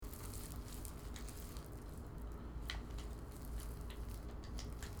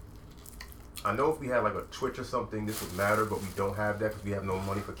I know if we had like a Twitch or something, this would matter, but we don't have that because we have no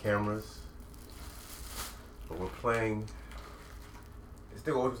money for cameras. But we're playing. This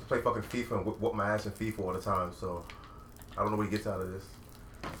nigga always used to play fucking FIFA and whoop my ass in FIFA all the time, so I don't know what he gets out of this.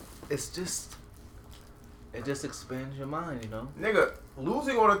 It just expands your mind, you know? Nigga,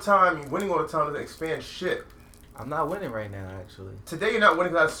 losing all the time and winning all the time doesn't expand shit. I'm not winning right now, actually. Today you're not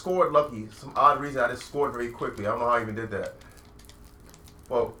winning because I scored lucky. Some odd reason I just scored very quickly. I don't know how I even did that.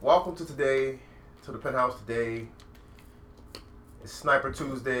 Well, welcome to today, to the penthouse today. It's Sniper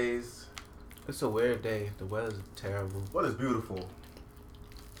Tuesdays. It's a weird day. The weather's terrible. Weather's beautiful.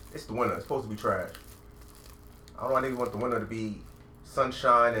 It's the winter. It's supposed to be trash. I don't know why niggas want the winter to be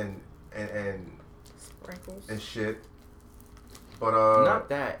sunshine and sprinkles and shit. But not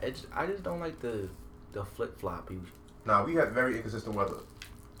that. I just don't like the flip floppy. Nah, we have very inconsistent weather.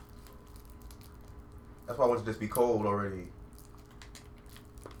 That's why I want it to just be cold already.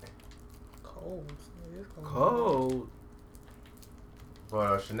 cold. It is cold. Cold.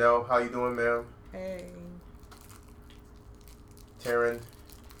 But Chanel, how you doing, ma'am? Hey. Taryn,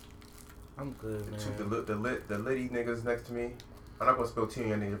 I'm good, man. the litty niggas next to me. I'm not gonna spill tea on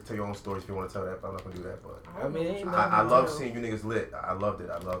your niggas. Tell your own stories if you want to tell that, but I'm not gonna do that. But I mean, ain't I nothing love to seeing you niggas lit. I loved it.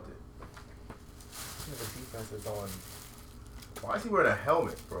 The defense is on Why is he wearing a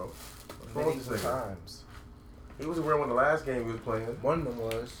helmet, bro? What's wrong with this nigga? times. He wasn't wearing one the last game we was playing. One of them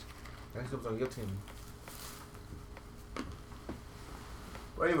was. That's was on your team.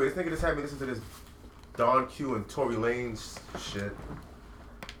 But anyway, this nigga just had me listen to this Don Q and Tory Lanez shit.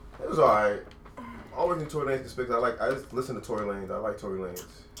 It was alright. I always knew Tory Lanez could I just listen to Tory Lanez. I like Tory Lanez.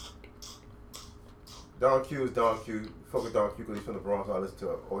 Don Q is Don Q. Fuck with Don Q because he's from the Bronx, so I listen to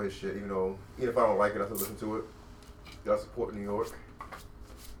all his shit. Even if I don't like it, I still listen to it. Y'all support New York.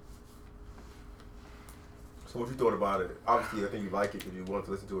 So what you thought about it? Obviously, I think you like it because you wanted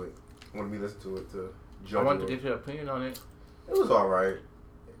to listen to it. Wanted me to listen to it to judge I wanted it. to get your opinion on it. It was alright.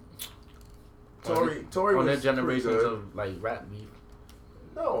 Tory on was their generations pretty good. of like rap beef.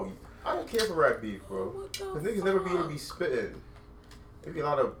 No, I don't care for rap beef, bro. Cause niggas never be spitting. There be a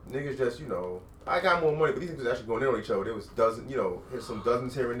lot of niggas just, I got more money, but these niggas actually going in on each other. There was here's some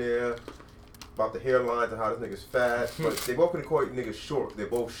dozens here and there about the hairlines and how this nigga's fat. But they both couldn't call niggas short. They're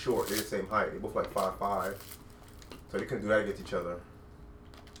both short. They're the same height. They're both like 5'5". So they couldn't do that against each other.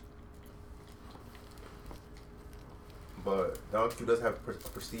 But Don Q does have a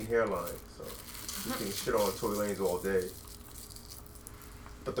pristine hairline, so you can shit on Tory Lanez all day.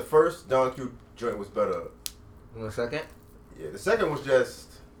 But the first Don Q joint was better. In a second? Yeah, the second was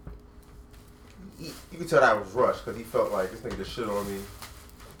just... You could tell that was rushed, because he felt like, this nigga just shit on me.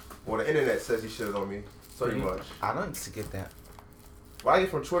 Well, the internet says he shitted on me, pretty much. I don't get that. But I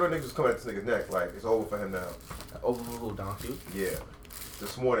get from Twitter, niggas was coming at this nigga's neck, like, it's over for him now. Over who, Don Q? Yeah.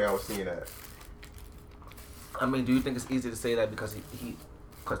 This morning I was seeing that. I mean, do you think it's easy to say that because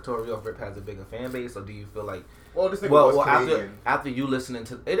because Tory off Rip has a bigger fan base, or do you feel like... Well, this nigga was Canadian. after you listening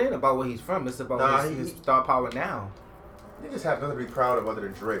to... It ain't about where he's from, it's about his star power now. Niggas have nothing to be proud of other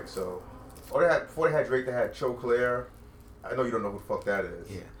than Drake, so... Before they had Drake, they had Cho Claire. I know you don't know who the fuck that is.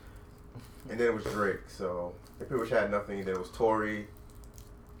 Yeah. And then it was Drake, so... They pretty much had nothing, then it was Tory.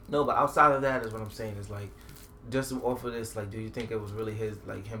 No, but outside of that is what I'm saying is like... Just off of this, like, do you think it was really his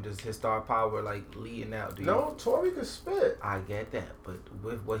star power, like, leading out? No, Tory could spit. I get that, but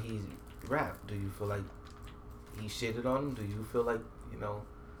with what he rapped, do you feel like he shitted on him? Do you feel like,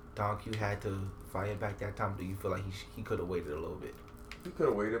 Don Q had to fire back that time? Do you feel like he could have waited a little bit? He could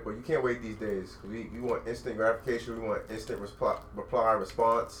have waited, but you can't wait these days. We want instant gratification. We want instant reply,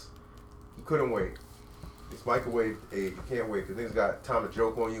 response. He couldn't wait. It's microwave age. You can't wait because niggas got time to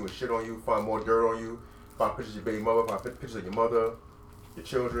joke on you and shit on you, find more dirt on you. Find pictures of your baby mother, find pictures of your mother, your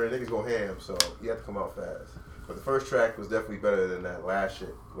children, niggas go ham, so you have to come out fast. But the first track was definitely better than that last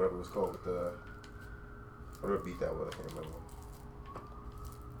shit, whatever it was called, with the, whatever beat that was, I can't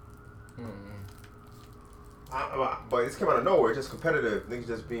remember. But it came out of nowhere, it's just competitive, niggas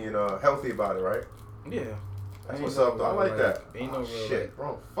just being healthy about it, right? Yeah. That's what's up, though. I like that. Ain't no real shit,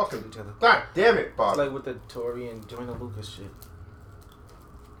 bro, fucking each other. God damn it, Bob. It's like with the Tory and Joyner Lucas shit.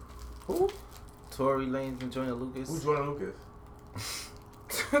 Who? Tory Lanez and Joyner Lucas. Who's Joyner Lucas?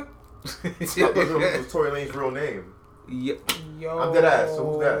 I thought Joyner Lucas was Tory Lanez's real name. Yo. I'm dead ass, so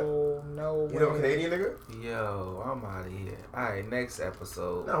who's that? No way. You know a Canadian nigga? Yo, I'm out of here. Alright, next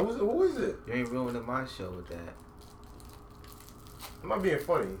episode. Nah, who is it? You ain't ruining my show with that. I'm not being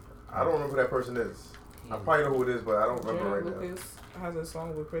funny. I don't remember who that person is. I probably know who it is, but I don't remember Joyner right now. Lucas has a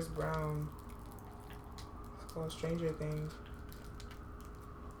song with Chris Brown. It's called Stranger Things.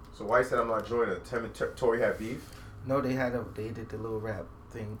 So why said I'm not joining? Tim and Tory had beef? No, they did the little rap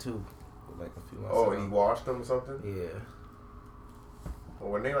thing too. like a few months Oh, ago. and he washed them or something? Yeah.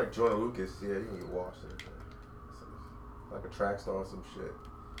 Well, when they like Jordan Lucas, yeah, you can get washed. Like a track star or some shit.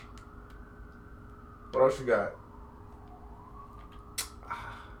 What else you got?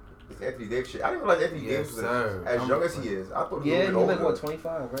 It's Anthony Davis shit. I didn't realize Anthony Davis was as young as he is. I thought he was a he's little bit like older. what,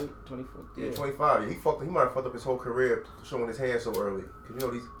 25, right? 24. Yeah, 25. He might have fucked up his whole career showing his hand so early. Cause you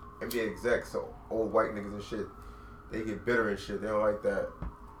know these NBA execs, so old white niggas and shit, they get bitter and shit. They don't like that.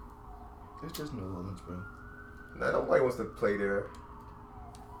 It's just New Orleans, bro. Nah, nobody wants to play there.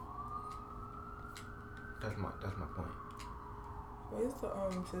 That's my point. Where's the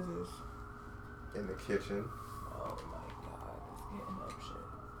scissors? In the kitchen. Oh my god, it's getting up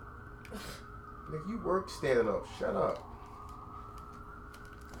shit. Nigga, you work standing up. Shut up.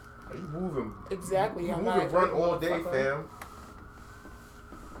 Are you moving? Exactly. You I'm move not and run a all day, motherfucker. fam.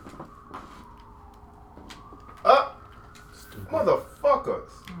 Up, Stupid.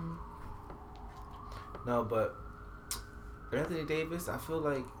 motherfuckers. No, but Anthony Davis, I feel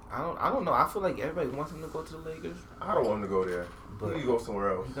like I don't know. I feel like everybody wants him to go to the Lakers, I don't want him to go there. but He need to go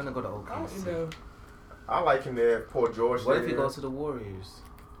somewhere else. he's gonna go to I don't OKC. know. I like him there. Poor George. What if he there. goes to the Warriors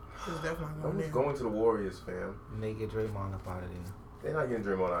He's definitely No going one's there. going to the Warriors, fam. and they get Draymond up out of there? They're not getting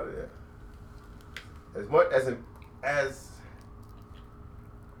Draymond out of there. As much as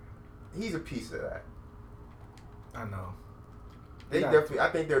he's a piece of that. I know. I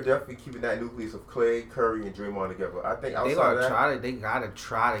think they're definitely keeping that nucleus of Clay, Curry, and Draymond together. I think They outside of that, they gotta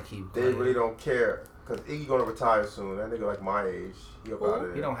try to keep. they Clay. really don't care. Cause Iggy gonna retire soon. That nigga like my age. He up Who? out of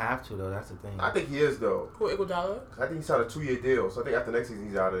there. He don't have to though. That's the thing. I think he is though. Who, Iguodala? I think he signed a 2-year deal. So I think after next season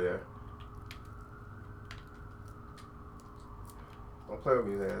he's out of there. Don't play with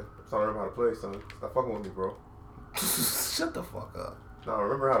me, man. I'm trying to remember how to play, son. Stop fucking with me, bro. Shut the fuck up, Nah,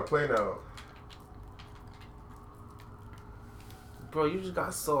 remember how to play now. bro. You just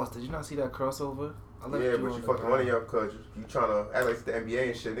got sauce. Did you not see that crossover? I left Yeah, you but on you the fucking ground. money up because you trying to act like it's the NBA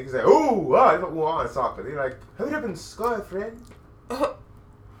and shit. Niggas say, ooh, ah, it's not in soccer. They like, hurry up and score, friend. I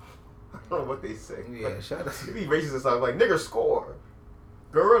don't know what they say. Yeah, shut up. You be racist and stuff like, nigga, score.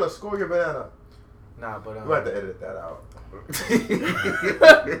 Gorilla, score your banana. Nah, but You have to edit that out.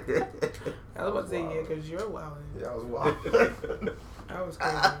 I was about to say yeah, because you're wild. Yeah, I was wild. That was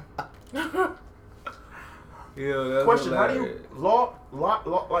crazy. Yo, that's Question: how do you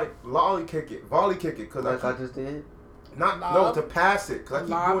hilarious. volley kick it? Cause Like I just did. Lob? to pass it. Cause I keep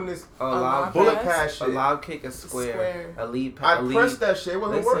Lob? doing this A lob lob bullet pass? pass shit. A lob kick is square. Square. A lead I pass. pressed that shit. It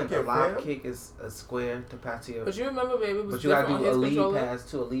wasn't Listen, working, a lob fam. kick is a square to pass to your. But you remember, baby, it was But you gotta different do a on his lead controller.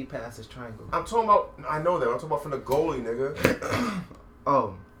 pass too. A lead pass is triangle. I'm talking about. I know that. I'm talking about from the goalie, nigga.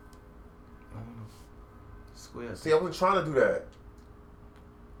 Oh. Square. See, I wasn't trying to do that.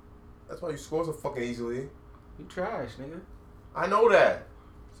 That's why you score so fucking easily. You trash, nigga. I know that.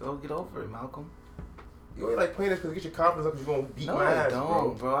 So get over it, Malcolm. You ain't like playing this because you get your confidence up because you're gonna beat No, my I ass,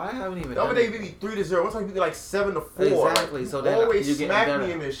 don't, bro. I haven't even. The other done day it. you beat me 3-0. One time you beat me like 7-4. Exactly, Like, so you then always you're getting smack better.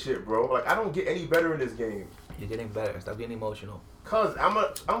 me in this shit, bro. Like I don't get any better in this game. You're getting better. Stop getting emotional. Cause I'm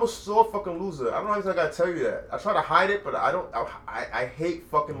a sore fucking loser. I don't know how I gotta tell you that. I try to hide it, but I hate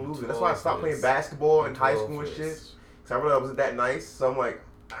fucking losing. That's why I stopped playing basketball in high school and shit. Cause I realized I wasn't that nice. So I'm like,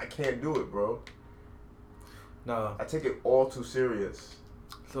 I can't do it, bro. No. I take it all too serious.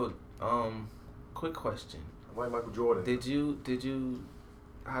 So, quick question. I'm like Michael Jordan. Did you?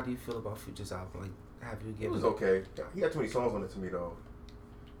 How do you feel about Future's album? Like, have you It given? was okay. He had too many songs on it to me though.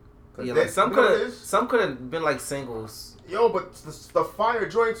 'Cause Yeah, they- like some you know what could it have. is? Some could have been like singles. Yo, but the fire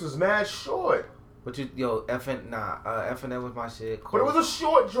joints was mad short. But FNL was my shit. But it was a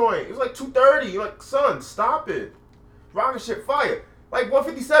short joint. It was like 2:30. You're like, son, stop it. Rocket shit fire. Like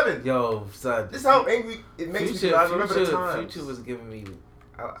 157. Yo, son. This is how angry it makes me. 'Cause I remember the times. Future was giving me.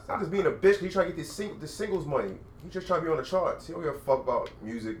 It's not just being a bitch. He trying to get this singles money. He just trying to be on the charts. He don't give a fuck about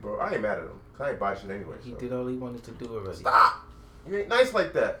music, bro. I ain't mad at him. 'Cause I ain't buy shit anyway. He so. did all he wanted to do already. Stop. You ain't nice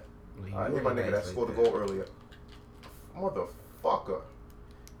like that. He I hit really my nigga nice that like scored the that. goal earlier. Motherfucker.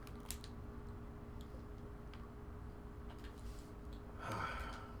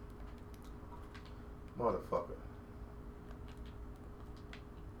 Motherfucker.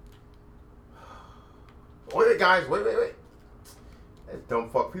 Wait, guys, wait. That dumb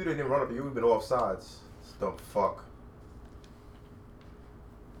fuck. Peter didn't run up to you. We've been off sides. This dumb fuck.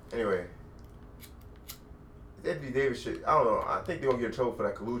 Anyway. Anthony Davis shit. I don't know. I think they're gonna get in trouble for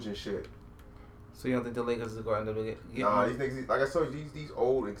that collusion shit. So you don't think the Lakers are going to get? Nah, these niggas, like I told you, these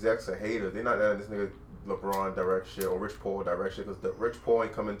old execs are haters. They're not letting this nigga LeBron direct shit or Rich Paul direct shit because Rich Paul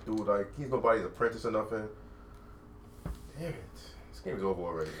ain't coming through. Like, he's nobody's apprentice or nothing. Damn it. This game's over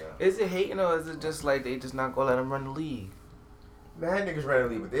already now. Is it hating or is it just like they just not gonna let him run the league? Mad niggas ready to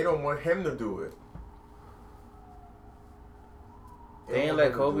leave, but they don't want him to do it. They ain't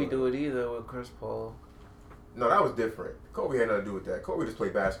let Kobe do it either with Chris Paul. No, that was different. Kobe had nothing to do with that. Kobe just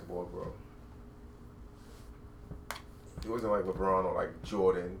played basketball, bro. He wasn't like LeBron or like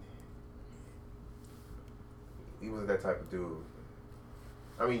Jordan. He wasn't that type of dude.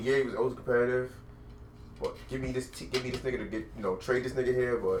 I mean, yeah, he was always competitive. But give me this nigga to get, trade this nigga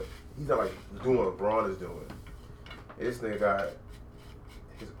here. But he's not like doing what LeBron is doing. This nigga got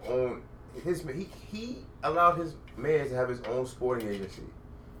his own. He allowed his man to have his own sporting agency.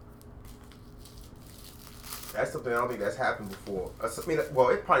 That's something I don't think that's happened before. I mean, well,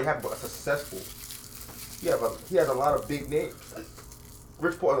 it probably happened, but successful. He has a lot of big names.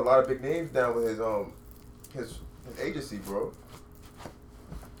 Rich Paul has a lot of big names down with his agency, bro.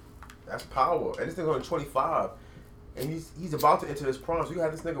 That's power. And this nigga's only 25, and he's about to enter his prime. So you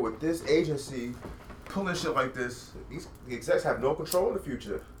have this nigga with this agency pulling shit like this. The execs have no control in the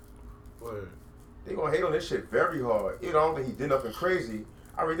future. Word. They gonna hate on this shit very hard. I don't think he did nothing crazy.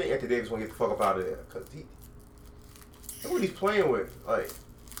 I really think Anthony Davis gonna get the fuck up out of there, cause look what he's playing with. Like,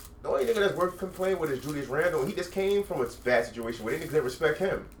 the only nigga that's worth playing with is Julius Randle, and he just came from a bad situation where they niggas didn't respect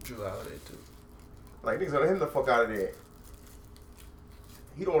him. Drew Holiday too. Like, niggas gonna let him the fuck out of there.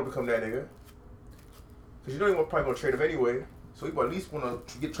 He don't want to become that nigga, cause you know he probably gonna trade him anyway. So he at least wanna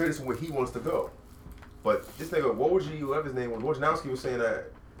get traded somewhere he wants to go. But this nigga Woj, whatever his name was, Wojnarowski was saying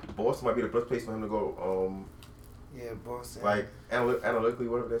that Boston might be the best place for him to go. Yeah, Boston. Like analytically,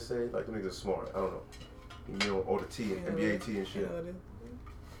 whatever they say, like them niggas are smart. I don't know. All the T and NBA T and shit.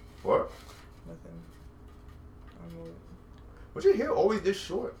 What? Nothing. But your hair always this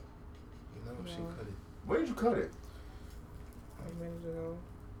short. No, she cut it. When did you cut it? 5 minutes ago.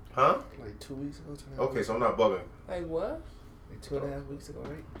 Huh? Like 2 weeks ago. Okay, so I'm not bugging. Like what? Like 2.5 weeks ago,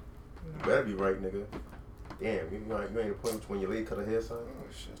 right? You better be right, nigga. Damn, you ain't a point when your lady cut her hair, son? Oh,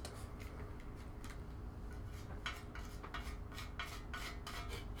 shit.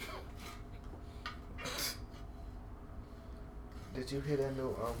 Did you hear that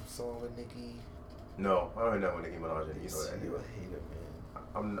new song with Nicki? No, I don't hear that with Nicki Minaj. You know that. You a hater,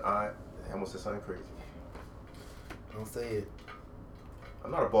 man. I almost said something crazy. Don't say it.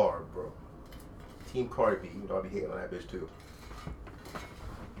 I'm not a bar, bro. Team Cardi B, even though I be hating on that bitch too.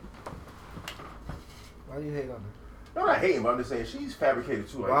 Why you hate on her? No, I'm not hating, but I'm just saying she's fabricated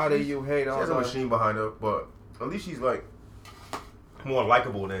too. Like, why do you hate on her? She has a machine behind her, but at least she's like more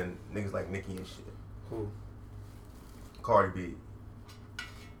likable than niggas like Nicki and shit. Who? Cardi B.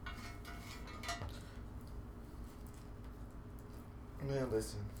 Man,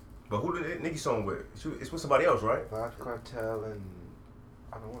 listen. But who did Nicki song with? It's with somebody else, right? Vibe Cartel and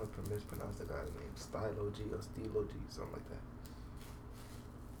I don't want to mispronounce the guy's name. Stylo G or Stilo G, something like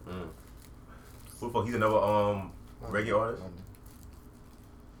that. Who the fuck? He's another reggae artist. London.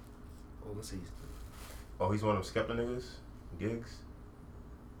 Overseas. Oh, he's one of them Skepta niggas. Gigs.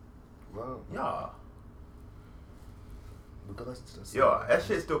 Wow. Yeah. We could listen to this. Yo, that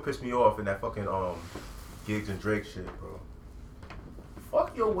shit still pissed me off in that fucking Gigs and Drake shit, bro.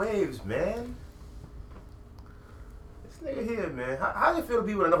 Fuck your waves, man. This nigga here, man. How does it feel to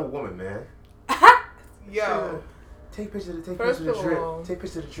be with another woman, man? Yo. Take pictures of the First of drip. all- Take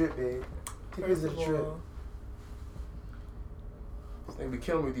pictures of the drip, babe. Take pictures of the drip. This nigga be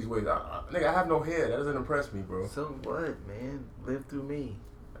killing me with these waves. Nigga, I have no hair. That doesn't impress me, bro. So what, man? Live through me.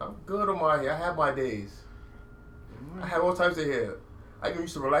 I'm good on my hair. I have my days. I have all types of hair. I even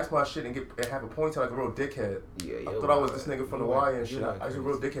used to relax my shit and have a ponytail like a real dickhead. Yeah, I thought I was this nigga from the Y and shit. I used to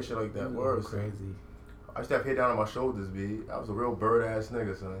real crazy. dickhead shit like that. You Words. crazy. I used to have hair down on my shoulders, B. I was a real bird ass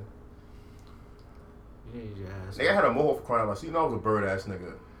nigga, son. You need your ass. Nigga, I had a mohawk for crying out loud. So you know I was a bird ass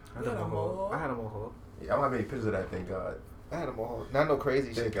nigga. I had You a had a mohawk. mohawk? I had a mohawk. Yeah, I don't have any pictures of that, thank God. I had a mohawk. Not no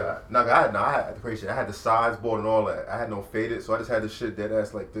crazy Thank shit. God. No, I had the crazy shit. I had the sides board and all that. I had no faded, so I just had this shit dead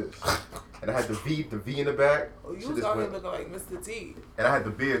ass like this. And I had the V in the back. Oh, you Shit was just out here went- looking like Mr. T. And I had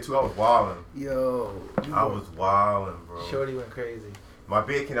the beard too. I was wildin'. Yo. I was wildin', bro. Shorty went crazy. My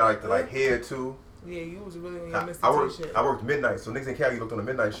beard came out like hair too. Yeah, you was really on your I Mr. T shit. worked midnight, so niggas in Cali looked on the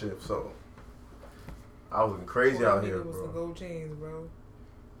midnight shift, so I was looking crazy out here, Was the bro. gold chains, bro.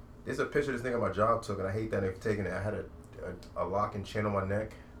 There's a picture this nigga my job took, and I hate that nigga for taking it. I had a lock and chain on my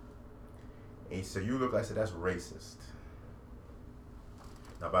neck, and he said, "You look." I said, "That's racist."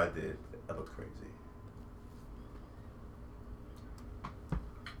 Now, but I did. I looked crazy.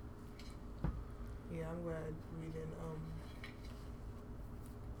 Yeah, I'm glad we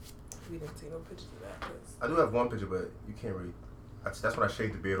didn't take no pictures of that. 'Cause I do have one picture, but you can't really. That's when I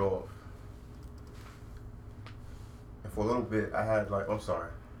shaved the beard off. And for a little bit, I had like, I'm sorry,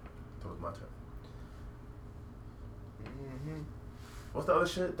 that was my turn. Mm-hmm. What's the other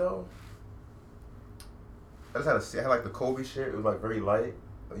shit though? I had like the Kobe shit. It was like very light.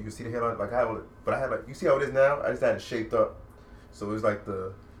 Like, you can see the hairline. Like I had like you see how it is now. I just had it shaped up, so it was like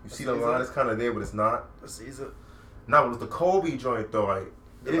you see the line is kind of there, but it's not. The Caesar. No, it was the Kobe joint though. Like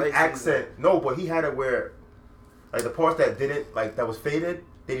it didn't accent. No, but he had it where, like the parts that didn't like that was faded,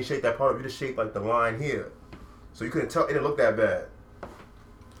 they didn't shape that part up. You just shaped like the line here, so you couldn't tell. It didn't look that bad.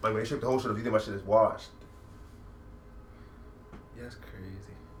 Like when they shaped the whole shit up, you think my shit is washed. Yeah, that's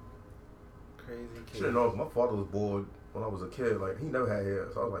crazy. Crazy kid. Should have known. My father was bored when I was a kid. Like he never had hair,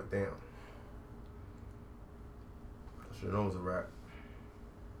 so I was like, damn. I should have known it was a rap.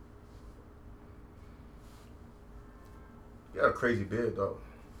 He had a crazy beard though,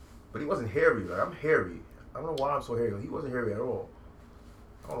 but he wasn't hairy. Like I'm hairy. I don't know why I'm so hairy. He wasn't hairy at all.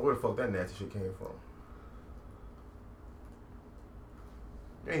 I don't know where the fuck that nasty shit came from.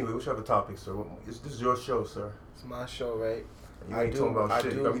 Anyway, what's your other topic, sir? This is your show, sir. It's my show, right? You ain't talking about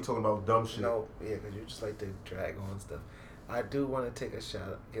shit. You got me talking about dumb shit. No, yeah, because you just like to drag on stuff. I do want to give a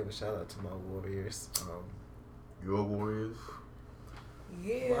shout out to my Warriors. Your Warriors?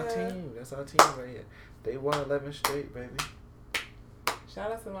 Yeah. My team. That's our team right here. They won 11 straight, baby.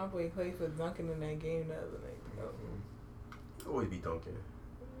 Shout out to my boy Clay for dunking in that game the other night. You always be dunking.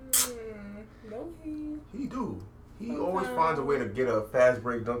 No, He do. He Sometimes. always finds a way to get a fast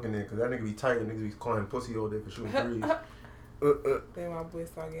break dunking in because that nigga be tight and niggas be calling him pussy all day for shooting threes. Then my boy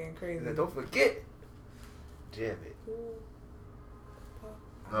start getting crazy. Don't forget. Jab it.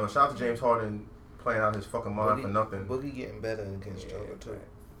 Now, shout out to James Harden playing out his fucking mind for nothing. Boogie getting better against Joker too.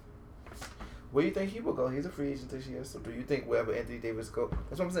 Where do you think he will go? He's a free agent this year, so do you think wherever Anthony Davis go?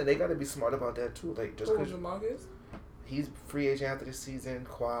 That's what I'm saying. They got to be smart about that too. Like just because Marcus? He's free agent after this season.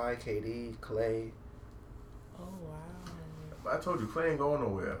 Kawhi, KD, Clay. Oh wow! I told you, Clay ain't going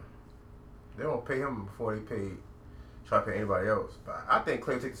nowhere. They don't pay him before they try to pay anybody else. But I think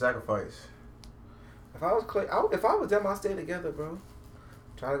Clay will take the sacrifice. If I was Clay, if I was them, I'd stay together, bro.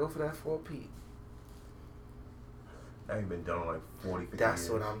 Try to go for that 4P. That ain't been done in like 40, 50 That's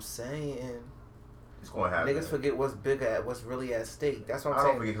years. what I'm saying. It's going to happen. Niggas forget what's bigger at what's really at stake. That's what I'm I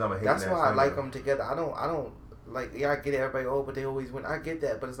saying. don't forget because I'm a hating That's why I nigga. like them together. I don't like. Yeah, I get it. Everybody, but they always win. I get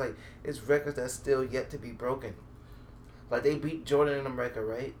that, but it's like it's records that's still yet to be broken. Like they beat Jordan in them record,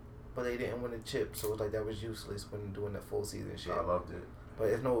 right? But they didn't win a chip, so it's like that was useless when doing the full season shit. I loved it. But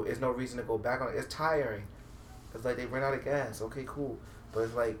it's no reason to go back on it. It's tiring. It's like they ran out of gas. Okay, cool. But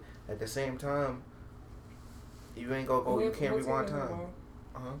it's like at the same time, you ain't gonna go. You can't rewind time.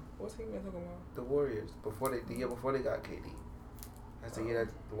 What team you talking about? The Warriors the year before they got KD. That's the year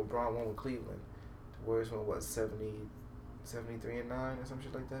that LeBron won with Cleveland. The Warriors won what 73-9 or some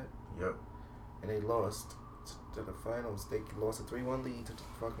shit like that. Yep. And they lost to the finals. They lost a 3-1 lead to the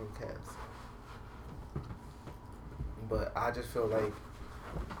fucking Cavs. But I just feel like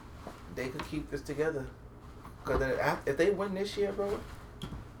they could keep this together. Cause then if they win this year, bro,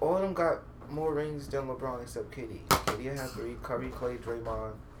 all of them got more rings than LeBron except KD. KD had 3. Curry, Clay,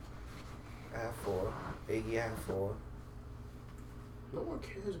 Draymond had 4. Iggy had 4. No one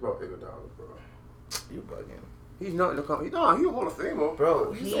cares about Iguodala, bro. You bugging. He's not in the company. Nah, he's a Hall of Famer.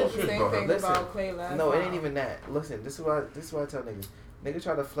 Bro, You he said the is. same thing Listen, about Clay last no, it time. ain't even that. Listen, this is what I tell niggas. Niggas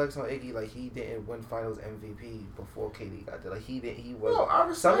try to flex on Iggy like he didn't win Finals MVP before KD got there. Like he didn't. He was. No, I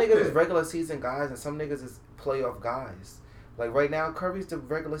Some respect niggas it. is regular season guys and some niggas is playoff guys. Like right now, Curry's the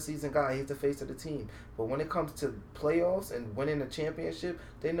regular season guy. He's the face of the team. But when it comes to playoffs and winning a championship,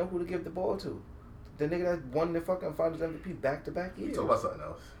 they know who to give the ball to. The nigga that won the fucking Finals MVP back-to-back You years. talking about something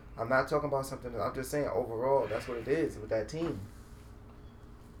else. I'm not talking about something. I'm just saying overall, that's what it is with that team.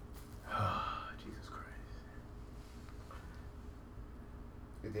 Jesus Christ.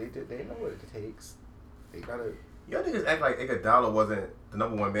 They know what it takes. They gotta. Y'all niggas act like Iguodala wasn't the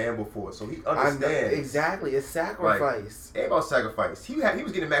number one man before, so he I know, understands. exactly. It's sacrifice. It ain't about sacrifice. He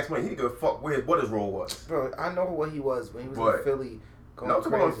was getting max money. He didn't give a fuck what his role was. Bro, I know what he was when he was But- in Philly. Going No, I'm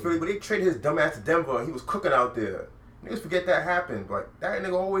talking about crazy. Philly, but they traded his dumb ass to Denver and he was cooking out there. Niggas forget that happened. Like, that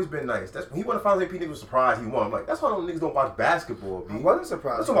nigga always been nice. That's when he won the finals MVP, niggas was surprised he won. I'm like, that's why those niggas don't watch basketball, B. I wasn't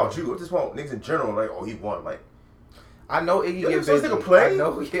surprised. That's about you. I just want niggas in general, like, oh, he won. Like, I know Iggy Yo, get so this busy. nigga play?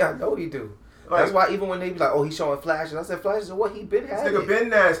 I know he do. like That's why even when they be like, oh, he's showing flashes, I said flashes of what he been this had. nigga It. been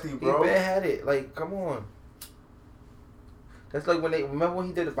nasty, He bro. been had it. Like, come on. That's like when they remember when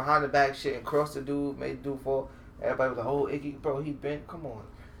he did the behind the back shit and crossed the dude, made the dude fall. Everybody was like, oh, Iggy, bro, he been. Come on.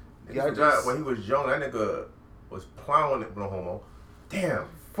 Niggas forgot when he was young, that nigga was plowing it, no homo. Damn,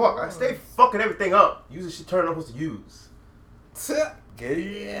 fuck. I stay fucking everything up. Using shit turn I'm supposed to use.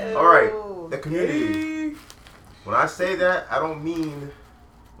 Gay. All right, the community. When I say that, I don't mean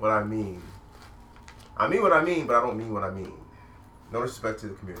what I mean. I mean what I mean, but I don't mean what I mean. No disrespect to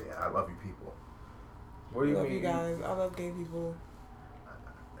the community. I love you people. What do you I love mean? you guys. I love gay people.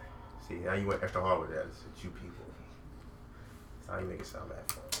 See, now you went extra hard with that. It's you people. That's how you make it sound bad.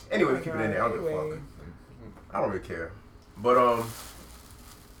 Anyway, Oh we my keep it in God, there. I don't give a anyway. fuck. I don't really care. But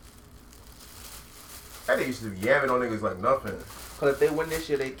that nigga used to be yamming on niggas like nothing. Because if they win this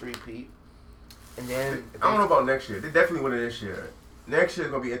year, they 3-peat. And then I don't know about next year. They definitely winning this year. Next year's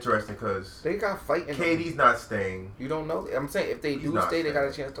gonna be interesting because they got fighting. KD's not staying. You don't know. I'm saying if they He's do not stay, they got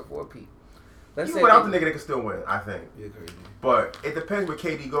a staying. chance to 4-peat. Let's Even say without the nigga, they can still win. I think. You're crazy. But it depends where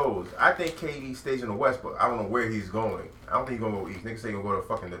KD goes. I think KD stays in the West, but I don't know where he's going. I don't think he's gonna go East. Niggas say he's gonna go to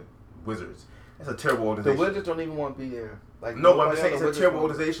fucking the Wizards. That's a terrible The organization. Wizards don't even want to be there. Like No, but I'm nobody just saying on the it's a terrible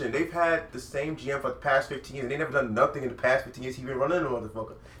Wizards organization. They've had the same GM for the past 15 years, and they never done nothing in the past 15 years. He's been running the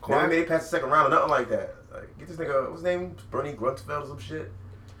motherfucker. Never made it past the second round or nothing like that. Like, get this nigga, what's his name? Bernie Grunsfeld or some shit?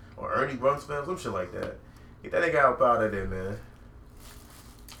 Or Ernie Grunsfeld, some shit like that. Get that nigga out of there, man.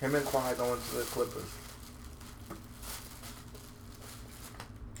 Him and Kawhi going to the Clippers.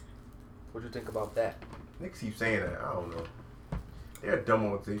 What you think about that? Niggas keep saying that. I don't know. They're a dumb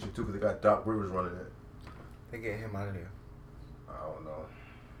organization, too, because they got Doc Rivers running it. They get him out of there. I don't know.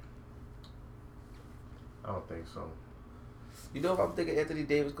 I don't think so. You know if I'm thinking Anthony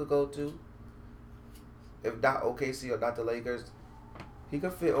Davis could go to? If not OKC or not the Lakers, he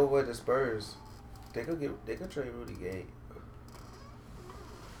could fit over at the Spurs. They could trade Rudy Gay.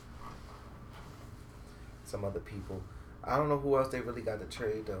 Some other people. I don't know who else they really got to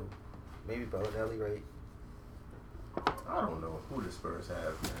trade though. Maybe Bellinelli, right? I don't know who the Spurs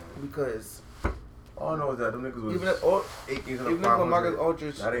have, man. Because All I know is that them niggas was even if 8 games in even the if 500. Marcus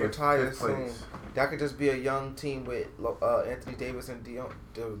Aldridge Now they in retires fifth soon, place. that could just be a young team with Anthony Davis and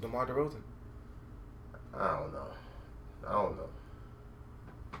DeMar DeRozan. I don't know.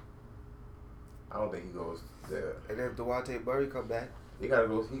 I don't think he goes there. And if Dwight Burry come back, He gotta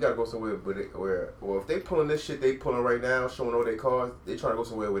go somewhere well, if they pulling this shit they pulling right now, showing all their cards, they trying to go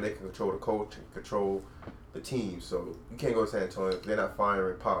somewhere where they can control the coach and control the team. So you can't go to San Antonio if they're not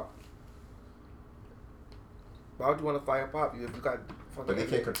firing Pop. why would you want to fire Pop? If you got But they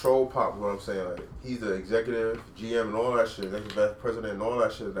can't control Pop, what I'm saying. Like, he's the executive, GM and all that shit, executive vice president and all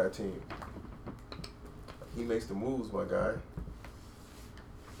that shit of that team. He makes the moves, my guy.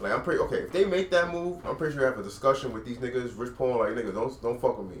 Like, I'm pretty okay. If they make that move, I'm pretty sure I have a discussion with these niggas. Rich Paul, like, niggas, don't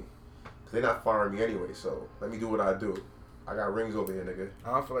fuck with me, cause they're not firing me anyway. So let me do what I do. I got rings over here, nigga.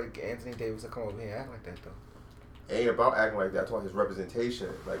 I don't feel like Anthony Davis will come over here and act like that though. It ain't about acting like that. It's about his representation.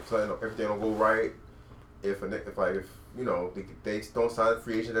 Like, if everything don't go right, if you know they don't sign the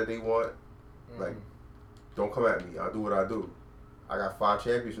free agent that they want, like, don't come at me. I'll do what I do. I got 5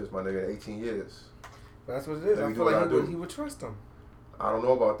 championships, my nigga, in 18 years. But that's what it is. Let I me feel do what like I do. he would trust him. I don't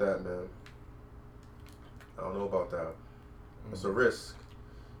know about that, man. I don't know about that. It's a risk.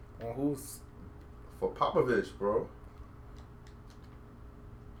 On who's? For Popovich, bro.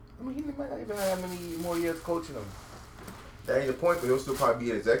 I mean, he might not even have that many more years coaching him. That ain't the point, but he'll still probably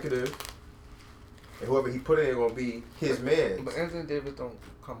be an executive. And whoever he put in there gonna be his man. But Anthony Davis don't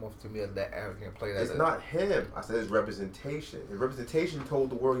come off to me as that arrogant player. It's not him. I said his representation. His representation told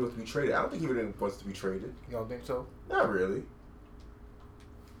the world he was to be traded. I don't think he really wants to be traded. You don't think so? Not really.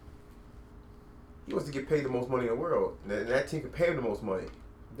 He wants to get paid the most money in the world. And that team can pay him the most money.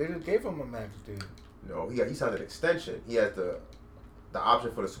 They just gave him a max, dude. No, he signed an extension. He has the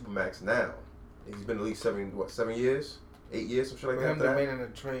option for the Supermax now. He's been in the league 7 years? 8 years, some shit like For that. him demanding a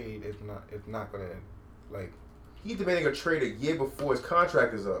trade, it's not gonna like. He's demanding a trade a year before his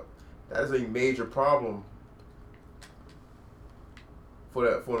contract is up. That is a major problem for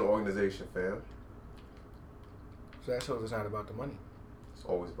an organization, fam. So that shows it's not about the money. It's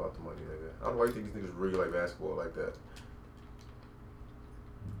always about the money, nigga. I don't know why you think these niggas really like basketball like that.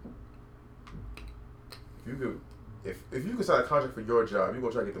 If you could sign a contract for your job, you're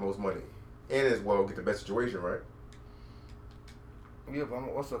gonna try to get the most money. And as well get the best situation, right? Yeah, but I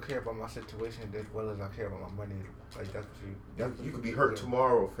also care about my situation as well as I care about my money. Like that's what You could be hurt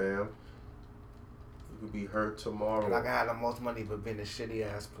tomorrow, fam. You could be hurt tomorrow. And I can have the most money but be in a shitty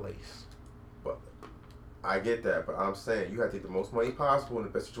ass place. But I get that, but I'm saying you have to get the most money possible in the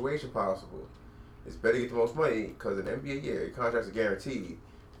best situation possible. It's better to get the most money because in the NBA, yeah, your contracts are guaranteed,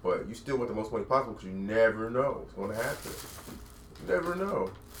 but you still want the most money possible because you never know what's going to happen. You never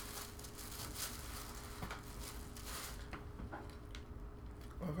know.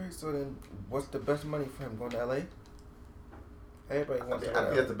 Alright, so then what's the best money for him? Going to LA? Everybody wants I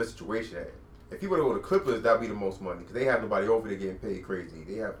think that's the best situation. If he were to go to Clippers, that'd be the most money because they have nobody over there getting paid crazy.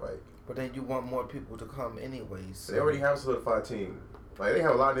 They have like. But then you want more people to come anyways. So. They already have a solidified team. Like they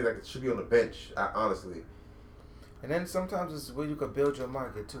have a lot of niggas that should be on the bench. Honestly. And then sometimes it's where you could build your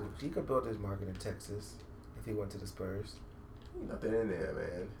market too. He could build his market in Texas if he went to the Spurs. Ain't nothing in there,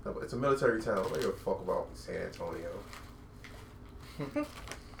 man. It's a military town. Nobody give a fuck about San Antonio.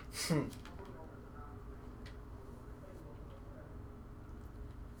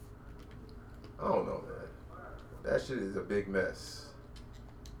 I don't know, man. That shit is a big mess.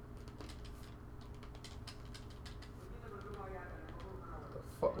 The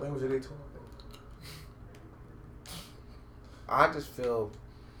fuck language are they talking? I just feel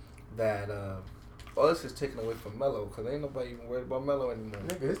that all this is taken away from Melo because ain't nobody even worried about Melo anymore.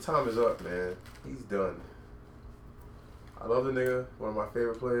 Nigga, his time is up, man. He's done. I love the nigga, one of my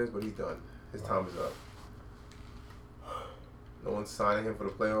favorite players, but he's done. His time is up. No one's signing him for the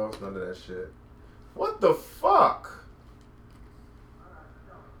playoffs, none of that shit. What the fuck?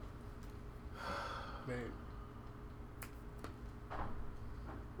 Man.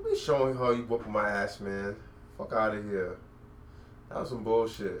 Let me showing how you whooping my ass, man. Fuck out of here. That was some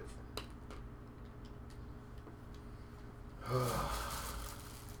bullshit.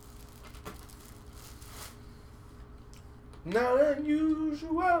 Not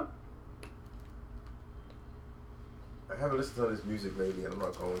unusual. I haven't listened to this music lately, and I'm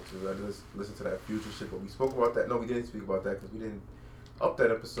not going to. I just listened to that Future shit, but we spoke about that. No, we didn't speak about that because we didn't up that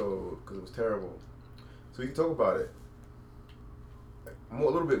episode because it was terrible. So we can talk about it more,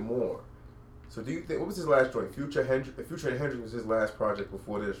 a little bit more. So do you think, what was his last joint? Future and Hendrix was his last project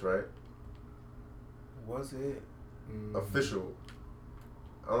before this, right? Was it? Official.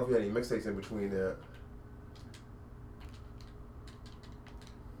 I don't know if he had any mixtapes in between there.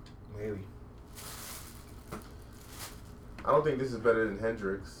 Maybe. I don't think this is better than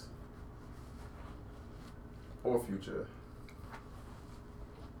Hendrix or Future.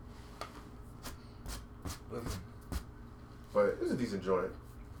 Listen. But it was a decent joint.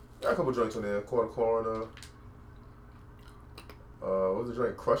 Got a couple joints on there. Called Coroner. What was the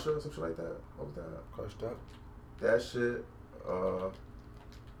joint? Crusher or some shit like that? What was that? Crushed up. That shit.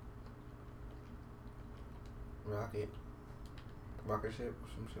 Rocket ship,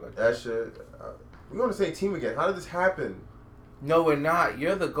 some shit like That shit. We on the same team again. How did this happen? No, we're not.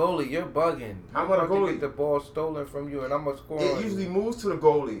 You're the goalie. You're bugging. How You're about a about to goalie? get the ball stolen from you, and I'm gonna score. It on usually you. moves to the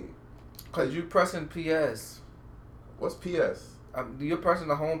goalie. Cause you pressing PS. What's PS? You're pressing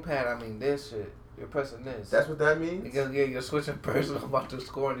the home pad. I mean this shit. You're pressing this. That's what that means? Because yeah, you're switching person about to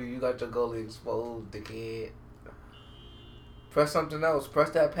score on you. You got your goalie exposed, dickhead. Press something else. Press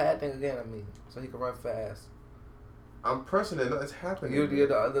that pad thing again. I mean, so he can run fast. I'm pressing it. Nothing's happening. You're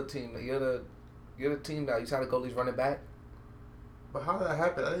the other team. You're the team now. You saw the goalie's running back. But how did that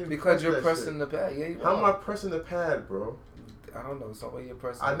happen? I didn't even Because press you're that pressing shit. the pad. Yeah, you How am I are. pressing the pad, bro? I don't know. Some way you're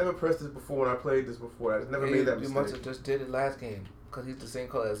pressing. I never pressed this before when I played this before. I just never made that You mistake. must have just did it last game. Because he's the same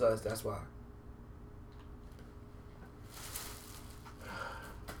color as us. That's why.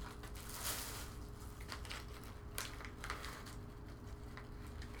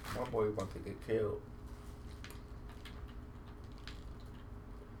 My boy about to get killed.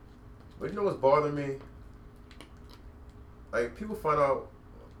 But you know what's bothering me? Like, people find out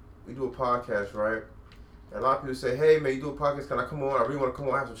we do a podcast, right? And a lot of people say, hey, man, you do a podcast, can I come on? I really want to come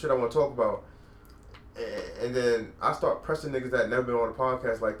on. I have some shit I want to talk about. And then I start pressing niggas that never been on a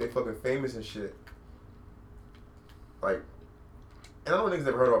podcast like they fucking famous and shit. Like, and I know niggas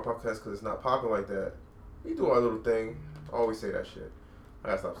never heard of our podcast because it's not popping like that. We do our little thing. I always say that shit. I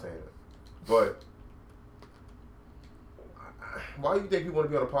gotta stop saying it. But why do you think people want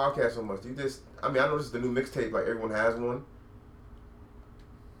to be on a podcast so much? Do you just, I mean, I know this is the new mixtape, like everyone has one.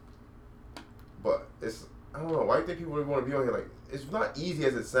 But it's, I don't know, why do you think people really want to be on here? Like, it's not easy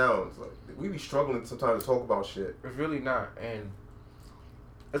as it sounds. Like, we be struggling sometimes to talk about shit. It's really not. And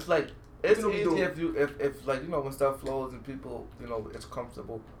it's like, it's You know, we easy do- if like, you know, when stuff flows and people, you know, it's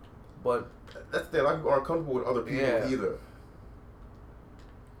comfortable. But That's the thing, a lot of people aren't comfortable with other people Yeah. either.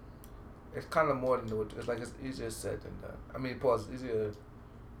 it's kind of more than it's like it's easier said than done. I mean, pause. Easier.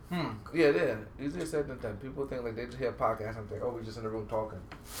 Yeah. Easier said than done. People think like they just hear a podcast and think, oh, we're just in the room talking.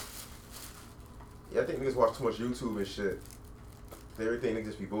 Yeah, I think niggas watch too much YouTube and shit. Everything niggas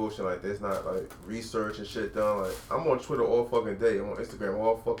just be bullshit. Like, there's not, like, research and shit done. Like, I'm on Twitter all fucking day. I'm on Instagram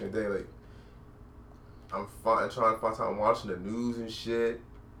all fucking day. Like, I'm trying to find time watching the news and shit.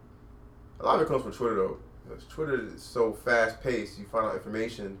 A lot of it comes from Twitter, though. Because Twitter is so fast-paced. You find out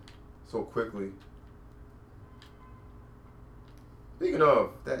information so quickly. Speaking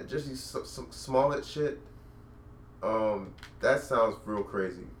of, that Jesse Smollett shit, that sounds real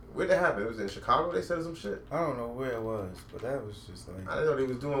crazy. Where'd that happen? It was in Chicago, they said some shit? I don't know where it was, but that was just like. I didn't know they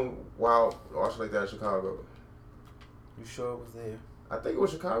was doing wild or shit like that in Chicago. You sure it was there? I think it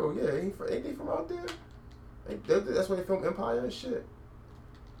was Chicago, yeah. Ain't they from out there? That's when they filmed Empire and shit.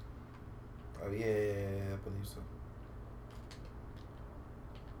 Oh yeah, I believe so.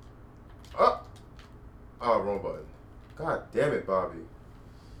 Oh, wrong button. God damn it, Bobby.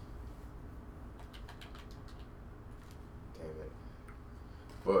 Damn it.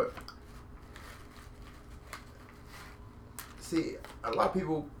 But see, a lot of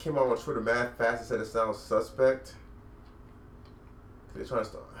people came out on Twitter mad fast and said it sounds suspect. They're trying to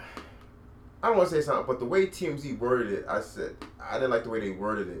start. I don't want to say something, but the way TMZ worded it, I said I didn't like the way they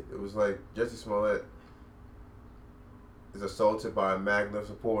worded it. It was like Jussie Smollett is assaulted by Magna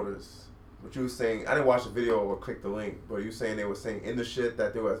supporters. But you were saying, I didn't watch the video or click the link, but you saying they were saying in the shit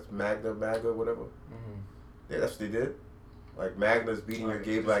that there was MAGA, whatever. Mm-hmm. Yeah, that's what they did. Like Magna's beating your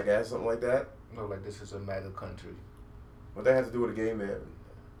gay black ass, something like that. No, like this is a MAGA country. What that has to do with a gay man?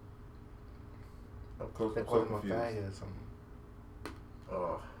 I'm close. They I'm call so him a confused. faggot or something.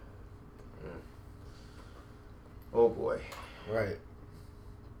 Oh. Oh boy. Right.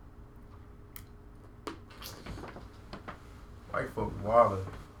 White folk wildin'.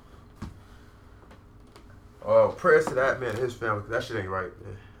 Prayers to that man and his family, 'cause that shit ain't right,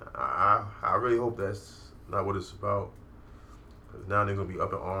 man. I really hope that's not what it's about. 'Cause now they're gonna be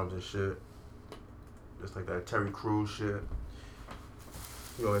up in arms and shit. Just like that Terry Crews shit.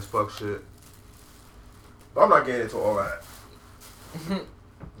 You know, his fuck shit. But I'm not getting into all that.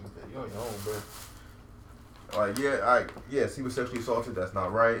 You on your own, bro. Like, yes, he was sexually assaulted. That's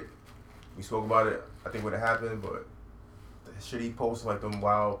not right. We spoke about it, I think, when it happened, but the shit he posted, like them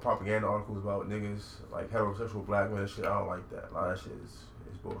wild propaganda articles about niggas, like heterosexual black men and shit, I don't like that. A lot of that shit is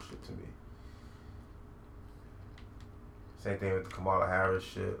bullshit to me. Same thing with the Kamala Harris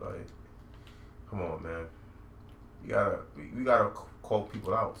shit. Like, come on, man. We gotta call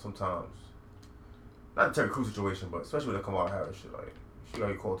people out sometimes. Not the Terry Crews situation, but especially with the Kamala Harris shit. Like, she got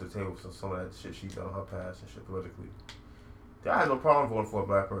to be called to the table for some of that shit she's done in her past and shit politically. I have no problem voting for a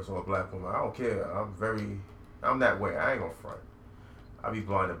black person or a black woman. I don't care. I'm that way. I ain't gonna front. I be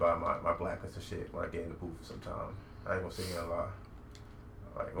blinded by my blackness and shit when I get in the booth sometimes. I ain't gonna sit here and lie.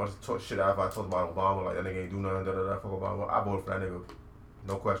 Like, once I talk shit out, if I talk about Obama, like that nigga ain't do nothing, fuck Obama, I voted for that nigga,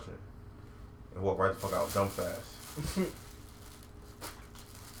 no question. And walk right the fuck out dumb fast.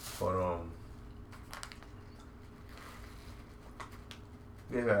 But,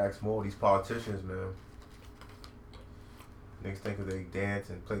 we gotta ask more of these politicians, man. Niggas think that they dance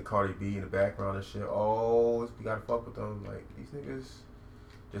and play Cardi B in the background and shit. Oh, we gotta fuck with them. Like, these niggas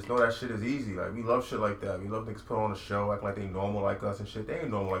just know that shit is easy. Like, we love shit like that. We love niggas put on a show, acting like they normal like us and shit. They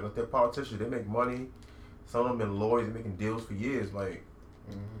ain't normal like us. They're politicians. They make money. Some of them been lawyers. They're making deals for years. Like,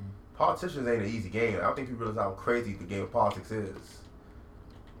 politicians ain't an easy game. I don't think people realize how crazy the game of politics is.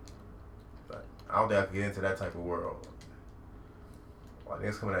 Like, I don't think I can get into that type of world. Like,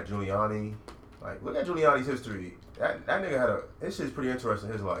 niggas coming at Giuliani. Like, look at Giuliani's history. That nigga his shit's pretty interesting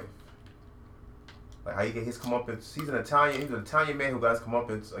in his life. Like, how he get his comeuppance. He's an Italian man who got his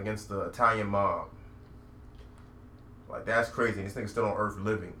comeuppance against the Italian mob. Like, that's crazy. And this nigga's still on earth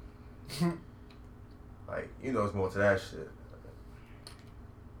living. Like, you know, it's more to that shit.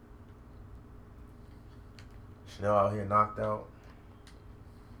 Chanel out here knocked out.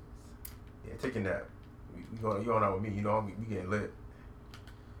 Yeah, take a nap. You going out with me, you know, we getting lit.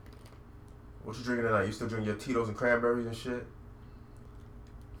 What you drinking tonight? You still drinking your Tito's and cranberries and shit?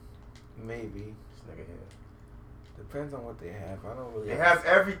 Maybe. This nigga here. Depends on what they have. I don't really. They have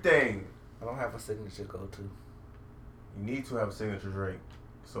everything. I don't have a signature go-to. You need to have a signature drink.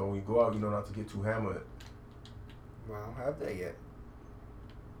 So when you go out, you know not to get too hammered. Well, I don't have that yet.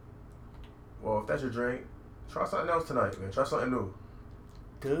 Well, if that's your drink, try something else tonight, man. Try something new.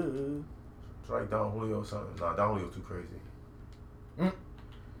 Dude. Try Don Julio or something. Nah, Don Julio's too crazy.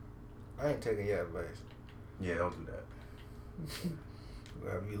 I ain't taking your advice. Yeah, don't do that.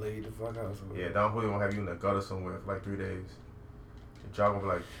 We'll have you laid the fuck out somewhere. Yeah, Don Julio gonna have you in the gutter somewhere for like 3 days. Your job gonna be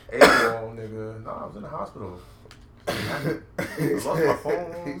like, hey, nigga. Nah, I was in the hospital. I lost my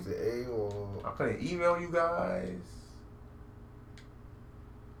phone. He said, hey, I couldn't email you guys.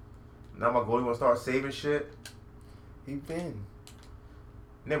 Now my goalie wanna start saving shit. He been.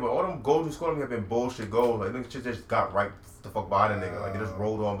 Nigga, all them goals you scored on me have been bullshit goals. Like, niggas just got right the fuck by the nigga. Like, they just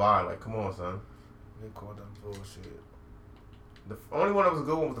rolled on by. Like, come on, son. They called them bullshit. The only one that was a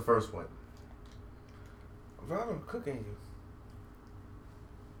good one was the first one. Bro, I'm cooking you.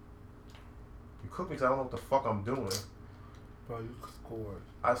 You cooked me, so I don't know what the fuck I'm doing. Bro, you scored.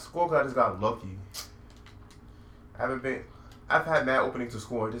 I scored because I just got lucky. I've had mad openings to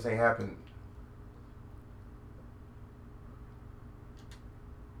score. It just ain't happened.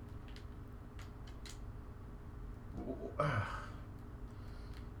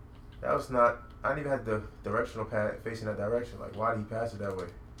 That was not I didn't even have the directional pad facing that direction. Like, why did he pass it that way?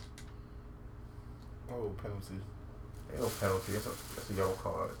 Oh, penalty. Ain't no penalty. That's a yellow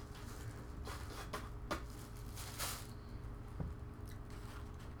card.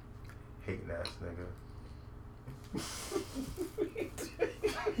 Hating ass nigga.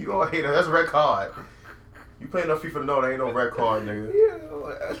 You all hate him. That's a red card. You play enough FIFA to know that ain't no red card, nigga. Yeah,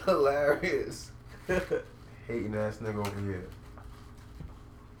 that's hilarious. Hating ass nigga over here.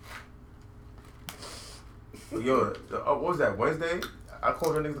 Yo, what was that, Wednesday? I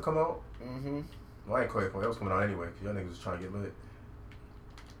called your niggas to come out? Mm-hmm. Well, I ain't call you. That was coming out anyway, because your niggas was trying to get lit.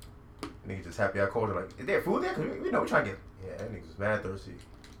 Niggas just happy I called you, like, is there food there? Because we know we trying to get... Yeah, that niggas was mad thirsty.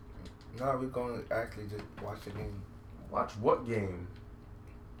 No, we're going to actually just watch the game. Watch what game?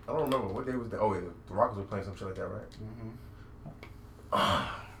 I don't remember. What day was that? Oh, yeah, the Rockets were playing some shit like that, right? Mm-hmm.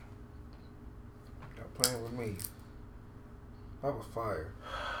 Y'all playing with me. That was fire.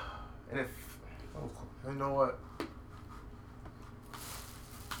 And if... Oh, you know what?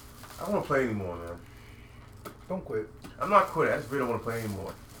 I don't want to play anymore, man. Don't quit. I'm not quitting. I just really don't want to play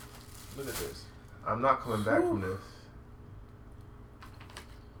anymore. Look at this. I'm not coming back from this.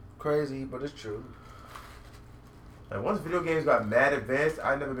 Crazy, but it's true. Like, once video games got mad advanced,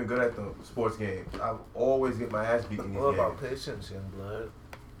 I've never been good at the sports games. I always get my ass beat in these What games. about patience, young blood?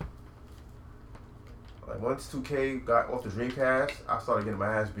 Like, once 2K got off the Dreamcast, I started getting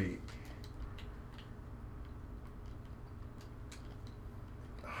my ass beat.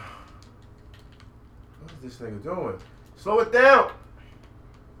 What is this nigga doing? Slow it down!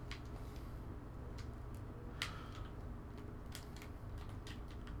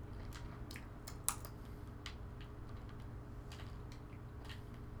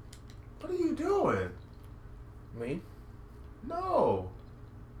 What are you doing? Me? No.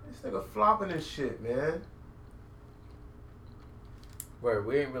 This nigga flopping and shit, man. Wait,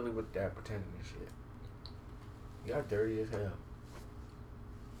 we ain't really with that pretending and shit. Y'all dirty as hell.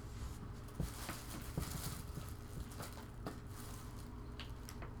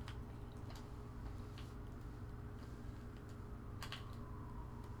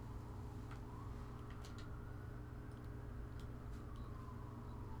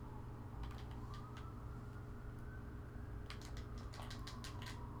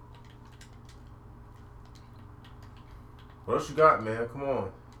 What else you got, man? Come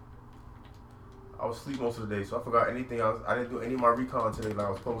on. I was asleep most of the day, so I forgot anything else. I didn't do any of my recon today like I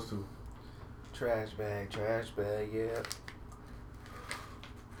was supposed to. Trash bag, yeah.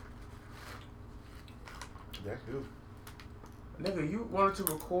 That's you. Nigga, you wanted to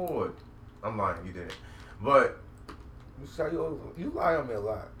record. I'm lying, you didn't. But You lie on me a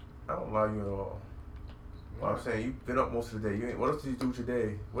lot. I don't lie to you at all. What I'm saying, you've been up most of the day. You ain't, what else did you do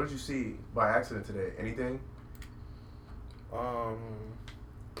today? What did you see by accident today? Anything?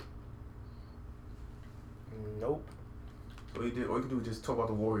 Nope. All you could do is just talk about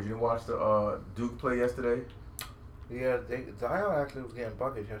the Warriors. You didn't watch the Duke play yesterday? Yeah, Zion actually was getting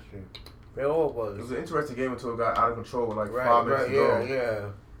buckets yesterday. They all was. It was an interesting game until it got out of control with like 5 minutes to go. Yeah.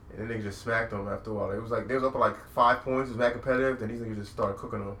 And then they just smacked them after a while. It was like they was up at like 5 points. It was mad competitive. Then these niggas just started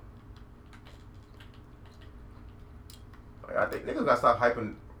cooking them. Like, I think niggas gotta stop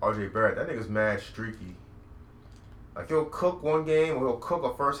hyping RJ Barrett. That nigga's mad streaky. Like he'll cook one game, or he'll cook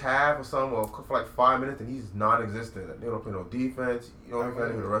a first half or something, or cook for like 5 minutes, and he's non-existent. They don't play no defense. You don't even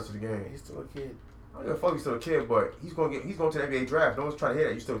for the rest of the game. He's still a kid. I don't give a fuck. He's still a kid, but he's going to the NBA draft. No one's trying to hear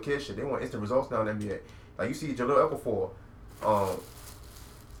that. You still a kid shit. They want instant results now in the NBA. Like you see Jaleel Okafor,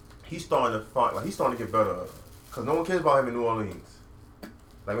 he's starting to get better, cause no one cares about him in New Orleans.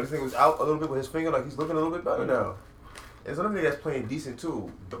 Like when this thing was out a little bit with his finger, like he's looking a little bit better now. There's another nigga that's playing decent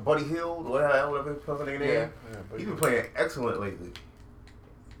too. Buddy Hield, whatever his nigga name. Yeah, he's been playing excellent lately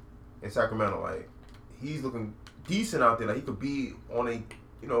in Sacramento. Like he's looking decent out there. Like he could be on a,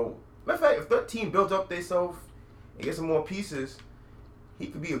 matter of fact, if that team builds up themselves and get some more pieces, he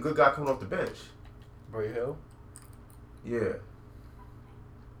could be a good guy coming off the bench. Buddy Hield? Yeah.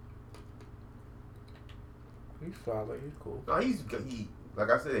 He's solid. He's cool. No, he like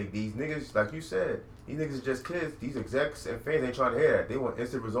I said, these niggas, like you said, these niggas are just kids. These execs and fans ain't trying to hear that. They want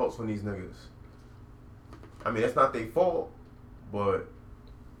instant results from these niggas. I mean, that's not their fault, but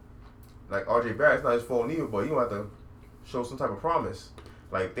like RJ Barrett, it's not his fault neither. But you gonna have to show some type of promise.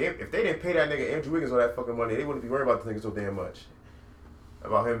 Like if they didn't pay that nigga Andrew Wiggins all that fucking money, they wouldn't be worried about the nigga so damn much.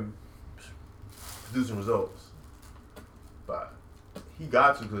 About him producing results. But he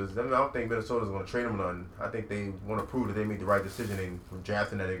got to, because I don't think Minnesota's going to trade him or nothing. I think they want to prove that they made the right decision in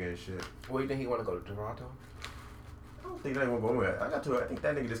drafting that nigga and shit. What do you think he want to go to Toronto? I don't think that nigga going to go anywhere. I think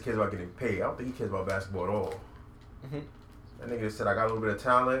that nigga just cares about getting paid. I don't think he cares about basketball at all. Mm-hmm. That nigga just said I got a little bit of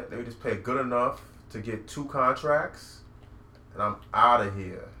talent. They just pay good enough to get 2 contracts, and I'm out of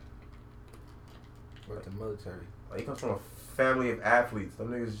here. With the military. Like, he comes from a family of athletes.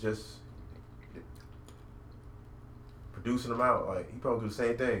 Them niggas just producing them out. Like, he probably do the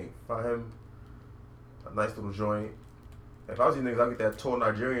same thing. Find him a nice little joint. If I was these niggas, I'd get that tall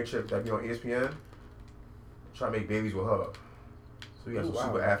Nigerian chick that be on ESPN. Try to make babies with her. So you got some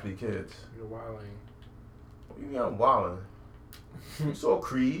super athlete kids. You're wilding. What you mean I'm wilding? You saw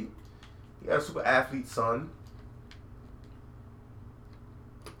Creed. He got a super athlete son.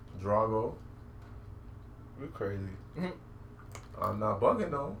 Drago. You're crazy. I'm not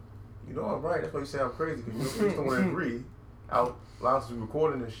bugging though. You know I'm right. That's why you say I'm crazy, because you just don't want to agree out loud to be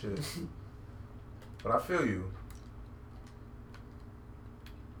recording this shit. But I feel you.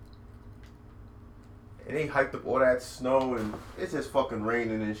 And they hyped up all that snow, and it's just fucking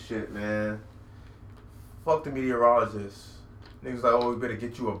raining and shit, man. Fuck the meteorologists. Niggas like, oh, we better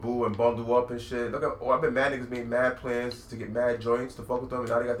get you a boo and bundle up and shit. Look at, I bet mad niggas made mad plans to get mad joints to fuck with them, and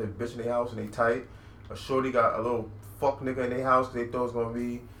now they got their bitch in their house and they tight. A shorty got a little fuck nigga in their house because they thought it was gonna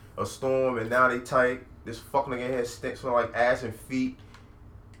be a storm, and now they tight. This fuck nigga in here stinks smell like ass and feet.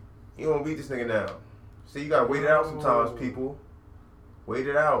 You don't beat this nigga now. See, you gotta wait it out sometimes, people. Wait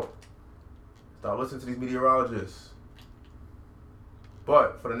it out. Stop listening to these meteorologists.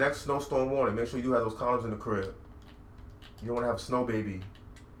 But for the next snowstorm warning, make sure you do have those condoms in the crib. You don't want to have a snow baby.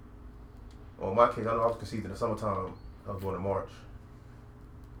 Well, in my case, I know I was conceived in the summertime. I was born in March.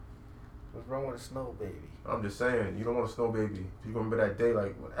 What's wrong with a snow baby? I'm just saying, you don't want a snow baby. You remember that day,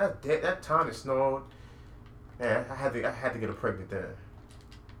 like that time it snowed. Man, I had to get her pregnant then.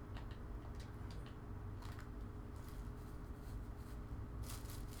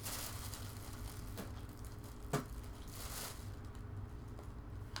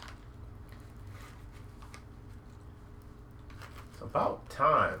 It's about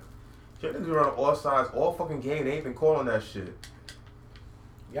time. Y'all niggas run all sides, all fucking game. They ain't been calling that shit.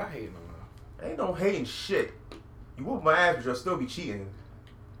 Y'all hating on her. Ain't no hating shit. You whoop my ass, but you'll still be cheating.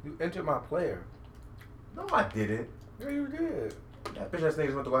 You entered my player. No, I didn't. Yeah, you did. That bitch ass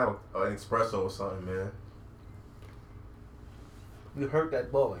niggas went to go have an espresso or something, man. You hurt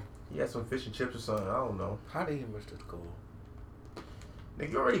that boy. He had some fish and chips or something. I don't know. How did he miss this goal?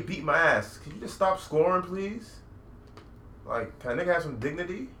 Nigga, you already beat my ass. Can you just stop scoring, please? Like, can a nigga have some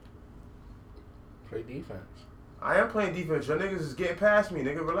dignity? Play defense. I am playing defense. Your niggas is getting past me.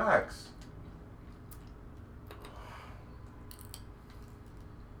 Nigga, relax.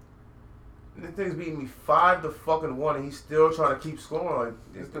 This thing's beating me 5-1, and he's still trying to keep scoring.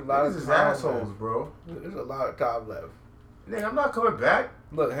 It's a lot of Niggas is time assholes, left. bro. There's a lot of time left. Nigga, I'm not coming back.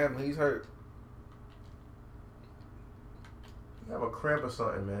 Look, him, he's hurt. You have a cramp or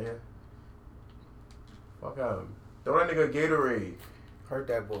something, man. Fuck out him. Throw that nigga a Gatorade. Hurt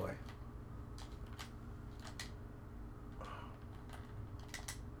that boy.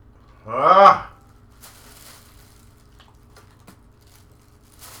 Ah!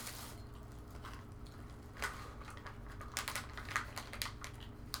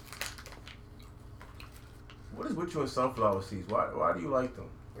 What is with you and sunflower seeds? Why do you like them?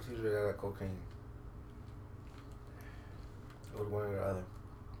 It's usually that cocaine. Or one or the other.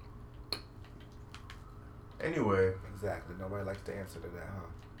 Anyway. Exactly. Nobody likes to answer to that,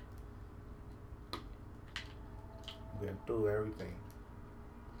 huh? Getting through everything.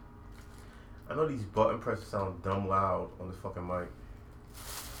 I know these button presses sound dumb loud on this fucking mic.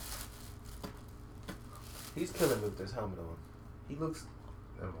 He's killing me with this helmet on. He looks...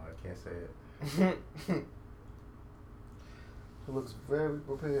 Never mind, I can't say it. He looks very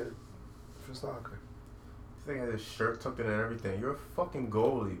prepared for soccer. This thing has his shirt tucked in and everything. You're a fucking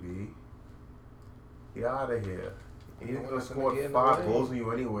goalie, B. Get out of here. He's gonna score 5 goals on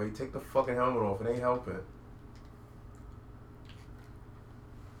you anyway. Take the fucking helmet off. It ain't helping.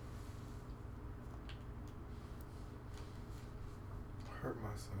 Hurt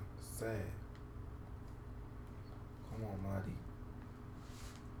my son. Sad. Come on, Marty.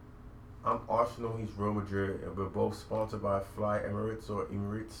 I'm Arsenal, he's Real Madrid, and we're both sponsored by Fly Emirates or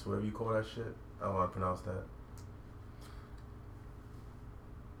Emirates, whatever you call that shit. I don't know how to pronounce that.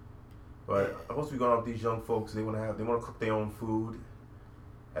 But I'm supposed to be going out with these young folks. They want to cook their own food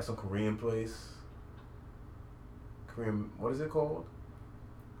at some Korean place. Korean, what is it called?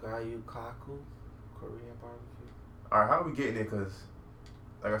 Gayu Kaku, Korean barbecue. All right, how are we getting there? Cause,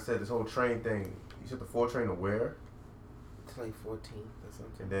 like I said, this whole train thing. You said the 4 train to where? It's like 14th or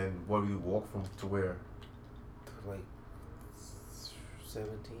something. And then what do we walk from to where? To like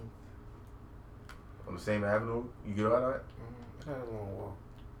 17th. On the same avenue? You get out of that? It's not a long walk.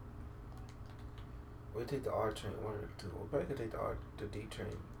 We take the R train, one or two. We probably could take the D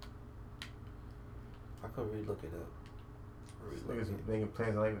train. I could relook it up. Niggas making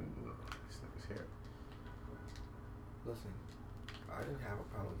plans. Not even these niggas here. Listen, I didn't have a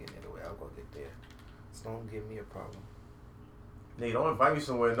problem getting it away. I'll go get there. So don't give me a problem. Nigga, don't invite me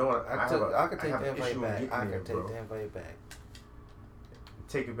somewhere. No, I could take the invite back. I can take the invite back.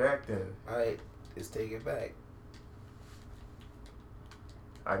 Take it back then. Alright, let's take it back.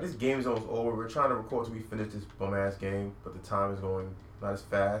 Alright, this game is almost over. We're trying to record till we finish this bum ass game, but the time is going not as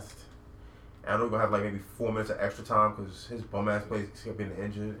fast. And I know we're gonna have like maybe 4 minutes of extra time because his bum ass plays kept getting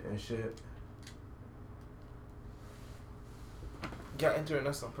injured and shit. Y'all entering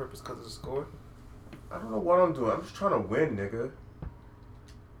us on purpose because of the score? I don't know what I'm doing. I'm just trying to win, nigga.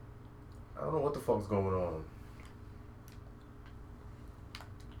 I don't know what the fuck's going on.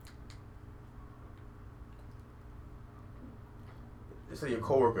 They say your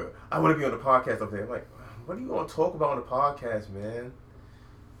coworker, I want to be on the podcast up there. I'm like, what are you gonna talk about on the podcast, man?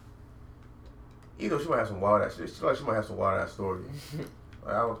 Either she might have some wild ass shit. She might have some wild ass stories.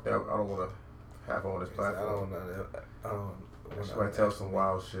 Like, I don't want to have her on this platform. I don't. She might tell some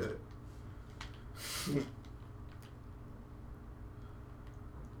wild shit.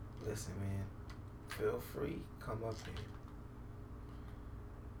 Listen, man. Feel free. Come up here.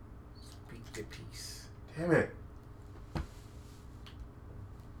 Speak your piece. Damn it.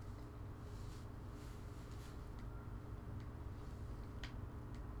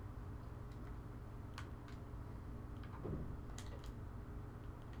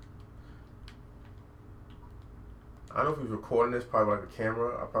 I don't know if he was recording this, probably like a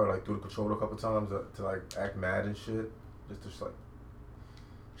camera. I probably like threw the controller a couple times to like act mad and shit, just like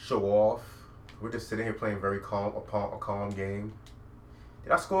show off. We're just sitting here playing very calm, a calm game.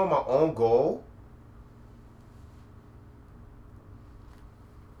 Did I score my own goal?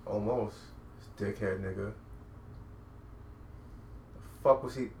 Almost. This dickhead nigga. The fuck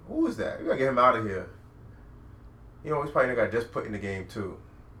was he? Who was that? We gotta get him out of here. You know, he's probably the guy just put in the game too.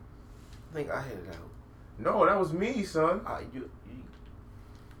 I think I hit it out. No, that was me, son.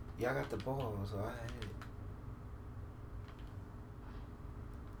 Y'all got the ball, so I had it.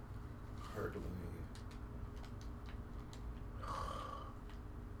 Hurdle nigga.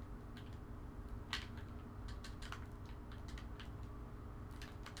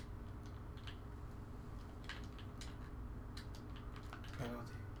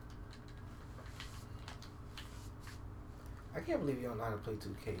 Penalty. I can't believe you don't know how to play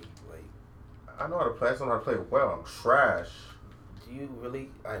 2K. Like, I know how to play. I just don't know how to play it well. I'm trash. do you really?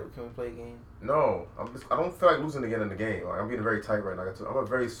 Alright, can we play a game? No, I don't feel like losing again in the game. Like, I'm getting very tight right now. I'm a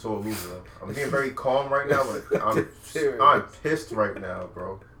very sore loser. I'm getting very calm right now, but I'm pissed right now,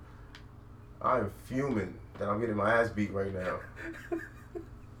 bro. I'm fuming that I'm getting my ass beat right now.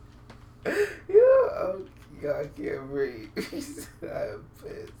 Yeah, I can't breathe. I'm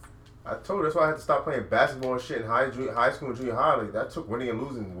pissed. I told you, that's why I had to stop playing basketball and shit in high school and junior high. Like, that took winning and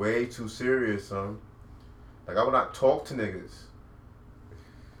losing way too serious, son. Like, I would not talk to niggas.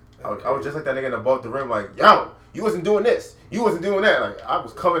 Okay. I was just like that nigga in above the rim, like, yo, you wasn't doing this, you wasn't doing that. Like, I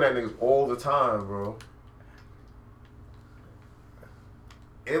was coming at niggas all the time, bro.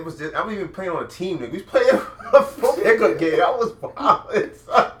 It was just, I wasn't even playing on a team, nigga. We was playing a full pickup game. I was violent.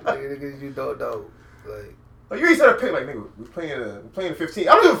 Niggas you don't know, like you ain't said a pick, like, nigga, we playing 15.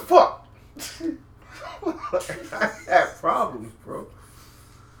 I don't give a fuck. I have problems, bro.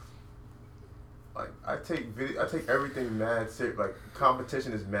 Like, I take everything mad serious. Like,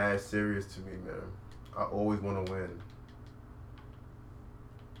 competition is mad serious to me, man. I always want to win.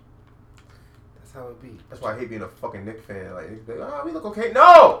 That's how it be. That's why I hate being a fucking Knicks fan. Like, we look okay.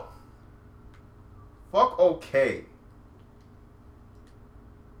 No! Fuck okay.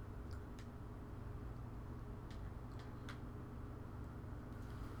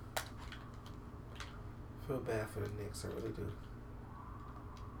 I feel bad for the Knicks, I really do.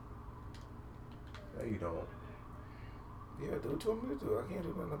 No, you don't. Yeah, do what you want me to do. I can't do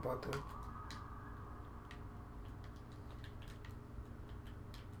nothing about them.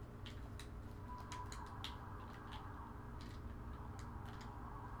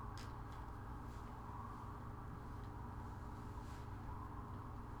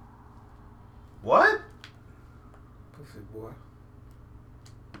 What? Pussy boy.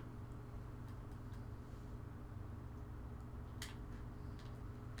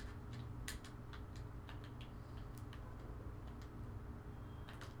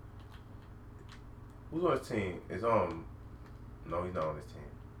 Who's on his team? Is no, he's not on his team.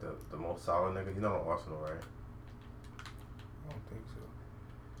 The most solid nigga. He's not on Arsenal, right? I don't think so.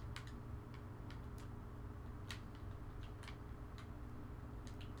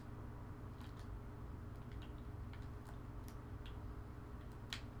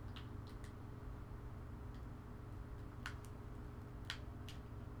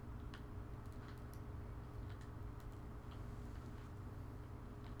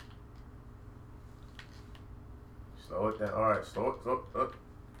 Slow it down. All right, slow it.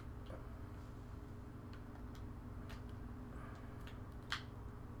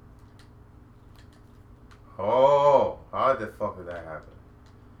 Oh, how the fuck did that happen?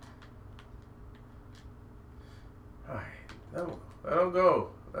 Alright, let him go.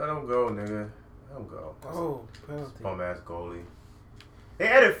 Let him go, nigga. Let him go. Oh, penalty. Bum ass goalie. They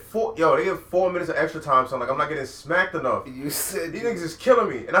added 4 minutes of extra time, so I'm like, I'm not getting smacked enough. You said These niggas is killing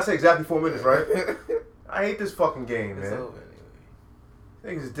me. And I said exactly 4 minutes, right? I hate this fucking game, It's man. over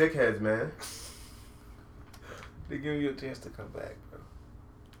anyway. Niggas is dickheads, man. They give you a chance to come back, bro.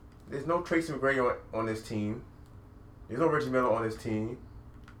 There's no Tracy McGrady on this team. There's no Reggie Miller on this team.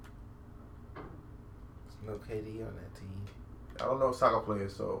 There's no KD on that team. I don't know soccer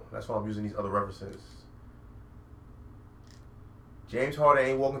players, so that's why I'm using these other references. James Harden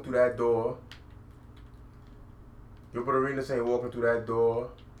ain't walking through that door. Gilbert Arenas ain't walking through that door.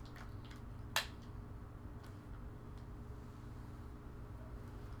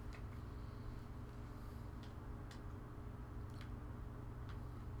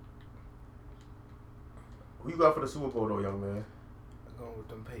 Who you got for the Super Bowl, though, young man? I'm going with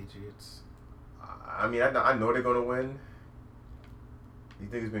them Patriots. I mean, I know they're going to win. These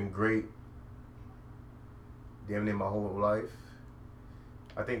niggas been great damn near my whole life.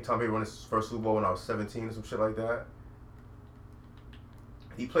 I think Tom Brady won his first Super Bowl when I was 17 or some shit like that.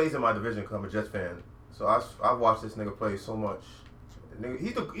 He plays in my division because I'm a Jets fan. So I've watched this nigga play so much.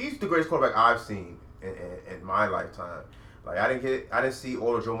 He's the greatest quarterback I've seen in my lifetime. Like I didn't see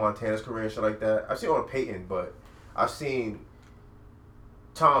all of Joe Montana's career and shit like that. I've seen all of Peyton, but I've seen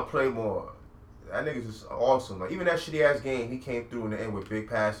Tom play more. That nigga's just awesome. Like even that shitty ass game, he came through in the end with big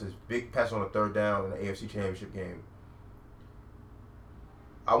passes on the third down in the AFC Championship game.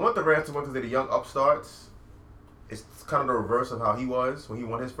 I want the Rams to win because they're the young upstarts. It's kind of the reverse of how he was when he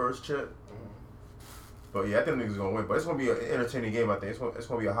won his first chip. But yeah, I think the niggas gonna win. But it's gonna be an entertaining game. I think it's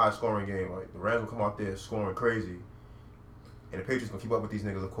gonna be a high scoring game. Like the Rams will come out there scoring crazy, and the Patriots gonna keep up with these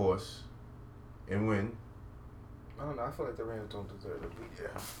niggas, of course, and win. I don't know. I feel like the Rams don't deserve to be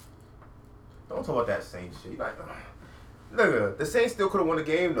there. Don't talk about that Saints shit. Like, nigga, the Saints still could have won the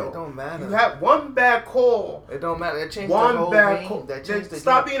game though. It don't matter. You had one bad call. It don't matter. That changed One the whole bad game. call. That changed the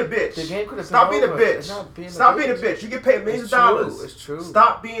Stop game. being a bitch. The game could have Stop being a over. bitch. It's not being Stop a being a bitch. bitch. You get paid millions of It's true. dollars. It's true.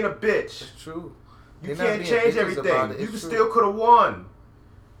 Stop being a bitch. It's true. You They're not can't being change bitches about everything. it. You It's true. still could have won.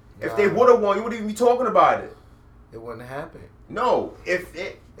 If they would have won, you wouldn't even be talking about it. It wouldn't happen. No, if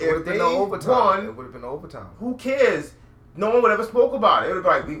It would if have they been no overtime. It won, would have been overtime. who cares? No one would ever spoke about it. It would be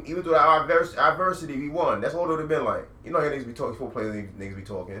like, even through our adversity, we won. That's all it would have been like. You know how niggas be talking, football players niggas be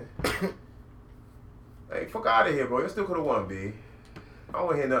talking. Hey, fuck out of here, bro. You still could have won, B. I don't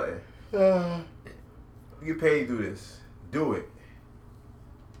want to hear nothing. You get paid to do this. Do it.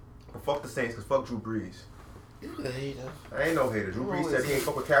 But fuck the Saints, because fuck Drew Brees. You a hater. I ain't no hater. Drew Brees said he ain't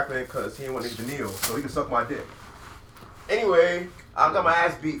fuck with Kaepernick because he ain't want niggas to kneel, so he can suck my dick. Anyway, I got my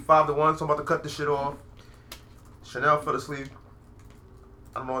ass beat 5-1, so I'm about to cut this shit off. Chanel fell asleep.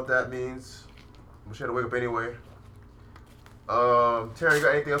 I don't know what that means. But she had to wake up anyway. Terry, you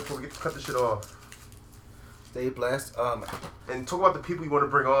got anything else before we get to cut this shit off? Stay blessed. And talk about the people you want to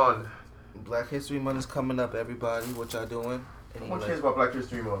bring on. Black History Month is coming up, everybody. What y'all doing? No one cares about Black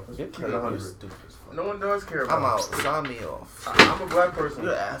History Month. Let's You're keep it 100. stupid as fuck. No one does care about I'm out. it. Sign me off. I'm a black person.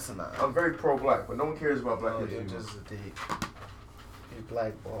 You're asinine. I'm very pro-black, but no one cares about Black Oh, History you're Month. just a dick. You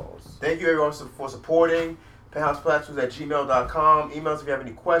black balls. Thank you everyone for supporting. penthouseplatters@gmail.com. Emails if you have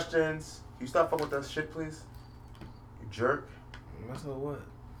any questions. You stop fucking with that shit, please. You jerk. That's what?